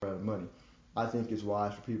money. I think it's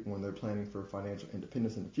wise for people when they're planning for financial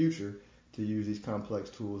independence in the future to use these complex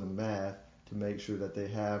tools and math to make sure that they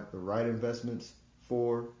have the right investments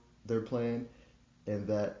for their plan and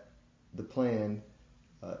that the plan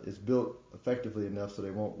is built effectively enough so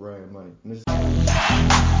they won't run out of money. And this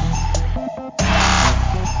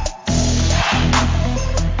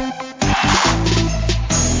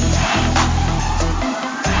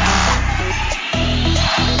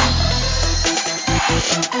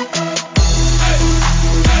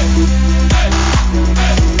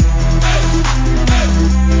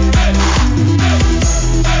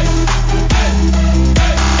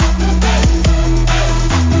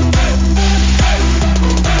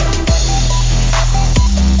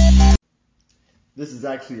This is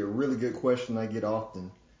actually a really good question I get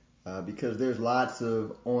often because there's lots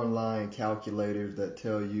of online calculators that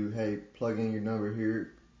tell you, hey, plug in your number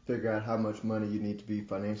here, figure out how much money you need to be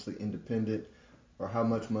financially independent or how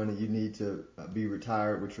much money you need to be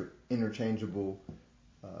retired, which are interchangeable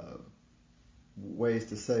ways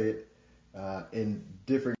to say it in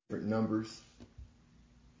different numbers.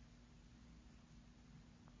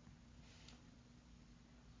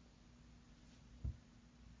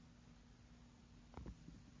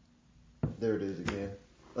 There it is again.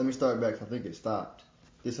 Let me start back. I think it stopped.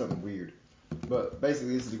 Did something weird. But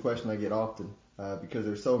basically, this is a question I get often because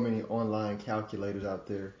there's so many online calculators out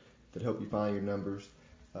there that help you find your numbers,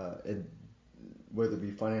 and whether it be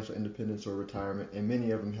financial independence or retirement, and many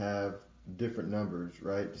of them have different numbers,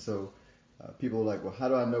 right? So people are like, well, how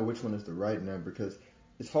do I know which one is the right number? Because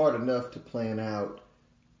it's hard enough to plan out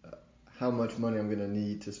how much money I'm going to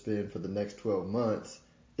need to spend for the next 12 months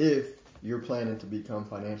if you're planning to become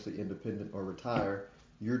financially independent or retire.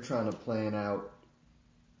 You're trying to plan out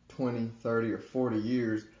 20, 30, or 40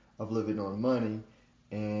 years of living on money,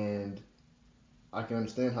 and I can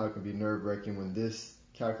understand how it can be nerve-wracking when this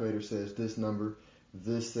calculator says this number,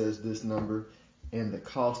 this says this number, and the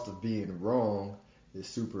cost of being wrong is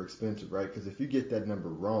super expensive, right? Because if you get that number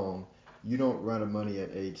wrong, you don't run out of money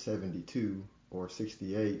at age 72 or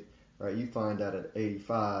 68, right? You find out at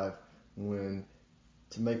 85 when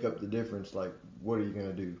to make up the difference, like, what are you going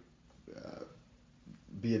to do?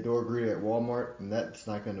 Be a door greeter at Walmart, and that's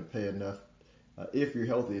not going to pay enough if you're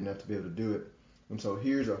healthy enough to be able to do it. And so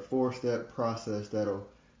here's a 4-step process that'll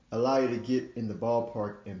allow you to get in the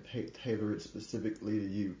ballpark and tailor it specifically to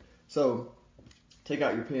you. So take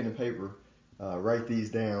out your pen and paper, write these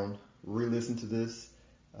down, re-listen to this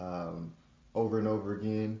over and over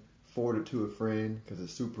again, forward it to a friend because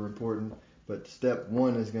it's super important. But step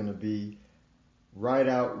 1 is going to be write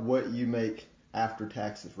out what you make after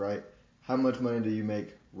taxes, right? How much money do you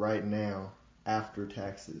make right now after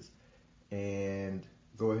taxes? And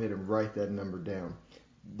go ahead and write that number down.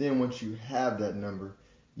 Then once you have that number,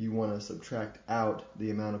 you want to subtract out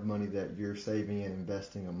the amount of money that you're saving and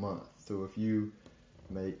investing a month. So if you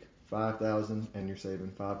make $5,000 and you're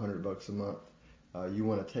saving $500 a month, you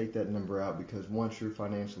want to take that number out because once you're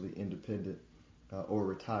financially independent or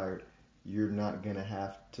retired, you're not going to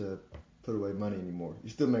have to put away money anymore.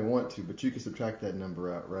 You still may want to, but you can subtract that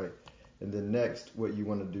number out, right? And then next, what you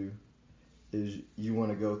want to do is you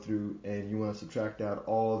want to go through and you want to subtract out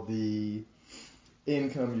all the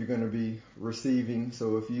income you're going to be receiving.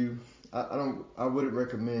 So if you, I wouldn't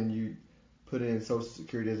recommend you put in Social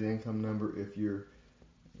Security as an income number if you're,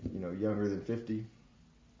 younger than 50.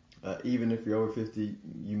 Even if you're over 50,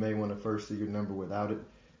 you may want to first see your number without it.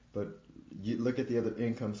 But you look at the other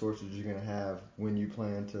income sources you're going to have when you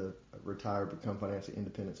plan to retire, become financially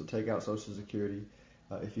independent. So take out Social Security.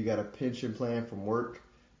 If you got a pension plan from work,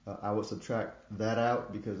 I would subtract that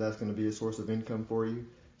out because that's going to be a source of income for you.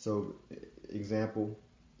 So, example,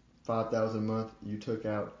 $5,000 a month. You took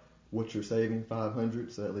out what you're saving,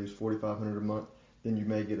 $500, so that leaves $4,500 a month. Then you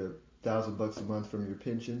may get $1,000 a month from your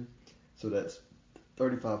pension, so that's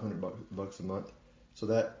 $3,500 a month. So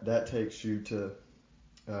that takes you to,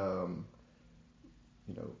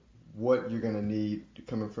 what you're going to need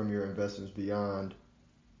coming from your investments beyond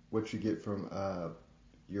what you get from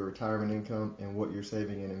your retirement income and what you're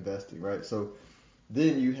saving and investing, right? So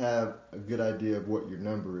then you have a good idea of what your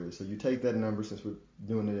number is. So you take that number, since we're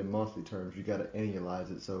doing it in monthly terms, you got to annualize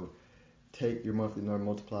it. So take your monthly number,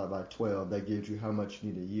 multiply it by 12. That gives you how much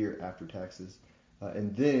you need a year after taxes.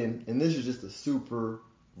 And this is just a super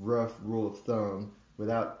rough rule of thumb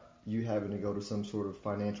without you having to go to some sort of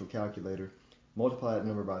financial calculator. Multiply that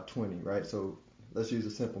number by 20, right? So let's use a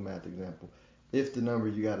simple math example. If the number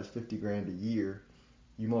you got is $50,000 a year,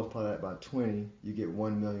 you multiply that by 20, you get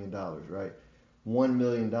 $1 million, right? $1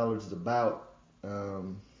 million is about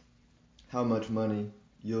how much money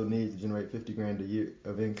you'll need to generate $50,000 a year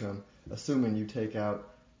of income, assuming you take out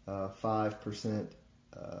 5%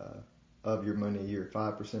 of your money a year.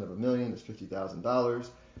 5% of $1 million is $50,000,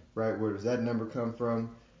 right? Where does that number come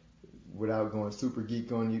from? Without going super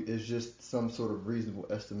geek on you, it's just some sort of reasonable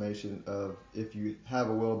estimation of, if you have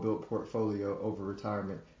a well-built portfolio over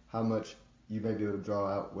retirement, how much you may be able to draw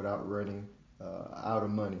out without running out of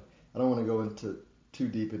money. I don't want to go into too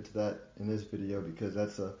deep into that in this video, because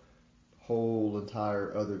that's a whole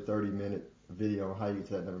entire other 30-minute video on how you get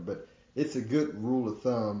to that number. But it's a good rule of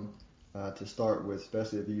thumb to start with,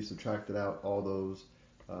 especially if you subtracted out all those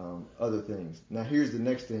other things. Now here's the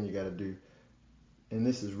next thing you got to do, and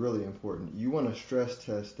this is really important. You want to stress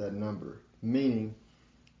test that number, meaning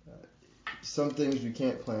some things you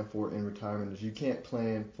can't plan for in retirement is you can't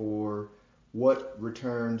plan for what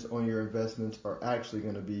returns on your investments are actually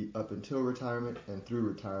going to be up until retirement and through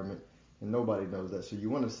retirement, and nobody knows that. So you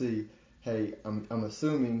want to see, hey, I'm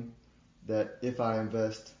assuming that if I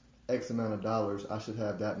invest X amount of dollars, I should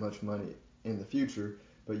have that much money in the future.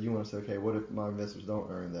 But you want to say, okay, what if my investors don't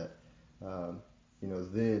earn that?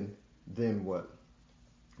 Then what?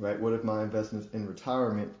 Right? What if my investments in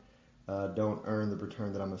retirement don't earn the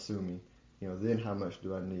return that I'm assuming? Then how much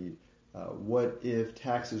do I need? What if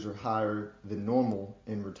taxes are higher than normal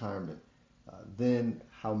in retirement? Then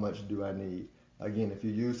how much do I need? Again, if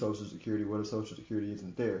you use Social Security, what if Social Security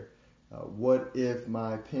isn't there? What if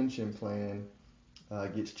my pension plan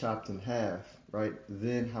gets chopped in half, right?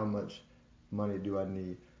 Then how much money do I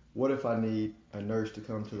need? What if I need a nurse to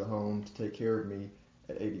come to the home to take care of me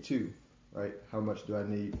at 82, right? How much do I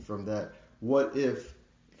need from that? What if,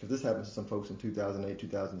 because this happens to some folks in 2008,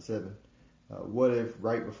 2007, what if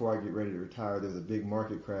right before I get ready to retire, there's a big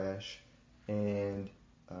market crash and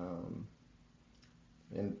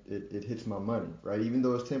it hits my money, right? Even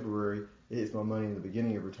though it's temporary, it hits my money in the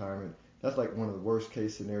beginning of retirement. That's like one of the worst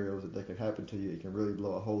case scenarios that could happen to you. It can really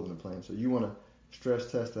blow a hole in the plan. So you want to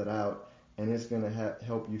stress test that out, and it's going to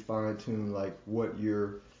help you fine tune like what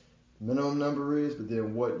your minimum number is, but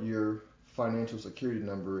then what your financial security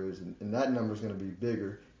number is, and that number is going to be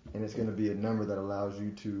bigger, and it's going to be a number that allows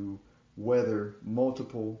you to weather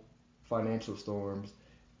multiple financial storms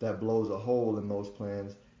that blows a hole in most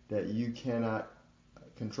plans that you cannot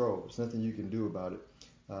control. There's nothing you can do about it.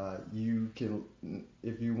 You can,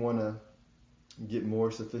 if you want to get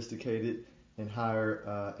more sophisticated and hire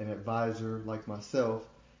an advisor like myself,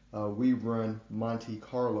 we run Monte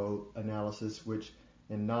Carlo analysis, which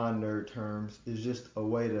in non-nerd terms is just a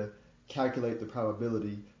way to calculate the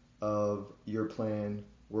probability of your plan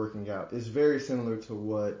working out. It's very similar to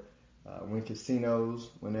what when casinos,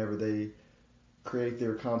 whenever they create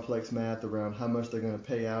their complex math around how much they're going to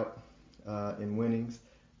pay out in winnings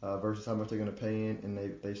versus how much they're going to pay in, and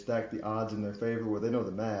they stack the odds in their favor. Well, they know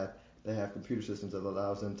the math. They have computer systems that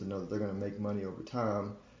allows them to know that they're going to make money over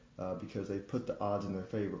time because they put the odds in their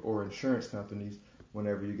favor. Or insurance companies,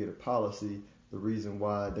 whenever you get a policy, the reason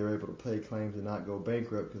why they're able to pay claims and not go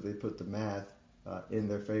bankrupt because they put the math in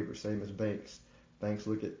their favor. Same as banks. Banks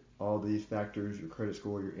look at all these factors, your credit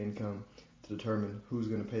score, your income, to determine who's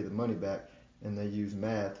going to pay the money back, and they use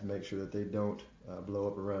math to make sure that they don't blow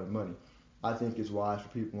up around money. I think it's wise for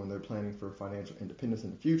people when they're planning for financial independence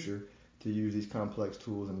in the future to use these complex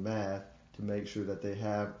tools and math to make sure that they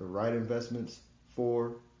have the right investments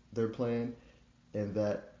for their plan, and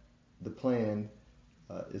that the plan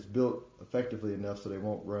is built effectively enough so they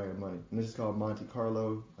won't run out of money. And this is called Monte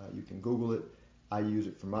Carlo. You can Google it. I use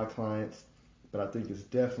it for my clients, but I think it's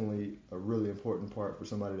definitely a really important part for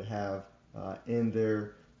somebody to have in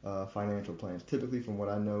their financial plans. Typically, from what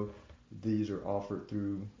I know, these are offered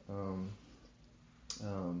through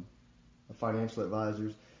financial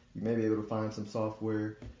advisors. You may be able to find some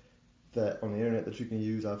software that on the internet that you can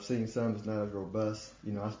use. I've seen some that's not as robust.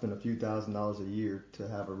 I spend a few $1,000s a year to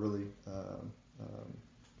have a really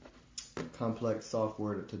complex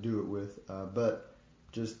software to do it with, but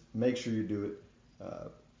just make sure you do it.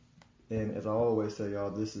 And as I always say,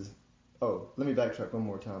 y'all, let me backtrack one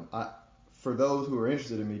more time. For those who are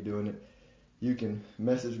interested in me doing it, you can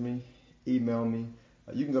message me, email me.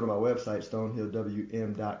 You can go to my website,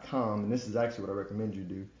 stonehillwm.com, and this is actually what I recommend you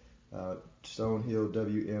do,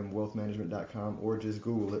 stonehillwmwealthmanagement.com, or just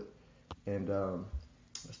Google it and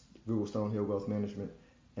Google Stonehill Wealth Management,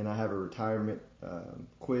 and I have a retirement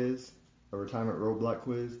quiz, a retirement roadblock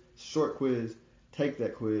quiz, short quiz. Take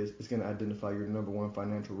that quiz. It's going to identify your number one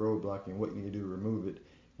financial roadblock and what you need to do to remove it,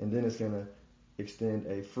 and then it's going to extend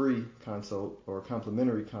a free consult or a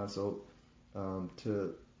complimentary consult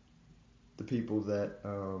to the people that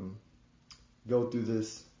go through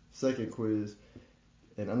this second quiz.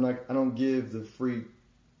 And I don't give the free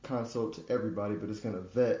consult to everybody, but it's going to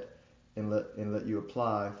vet and let you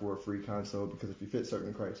apply for a free consult, because if you fit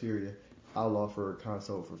certain criteria, I'll offer a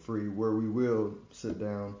consult for free where we will sit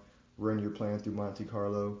down, run your plan through Monte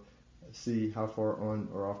Carlo, see how far on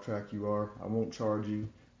or off track you are. I won't charge you.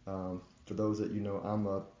 For those that I'm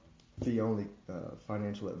a fee-only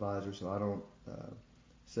financial advisor, so I don't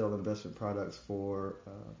sell investment products for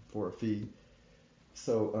a fee.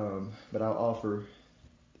 So, but I'll offer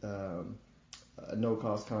a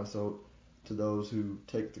no-cost consult to those who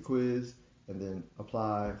take the quiz and then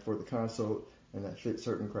apply for the consult and that fit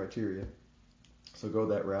certain criteria. So go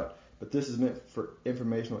that route. But this is meant for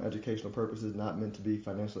informational, educational purposes, not meant to be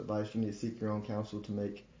financial advice. You need to seek your own counsel to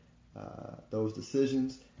make those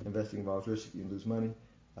decisions. Investing involves risk. You can lose money.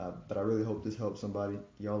 But I really hope this helps somebody.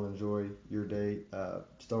 Y'all enjoy your day.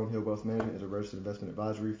 Stonehill Wealth Management is a registered investment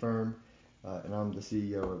advisory firm, and I'm the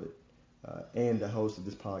CEO of it and the host of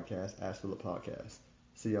this podcast, Ask Philip Podcast.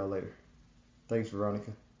 See y'all later. Thanks,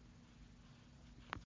 Veronica.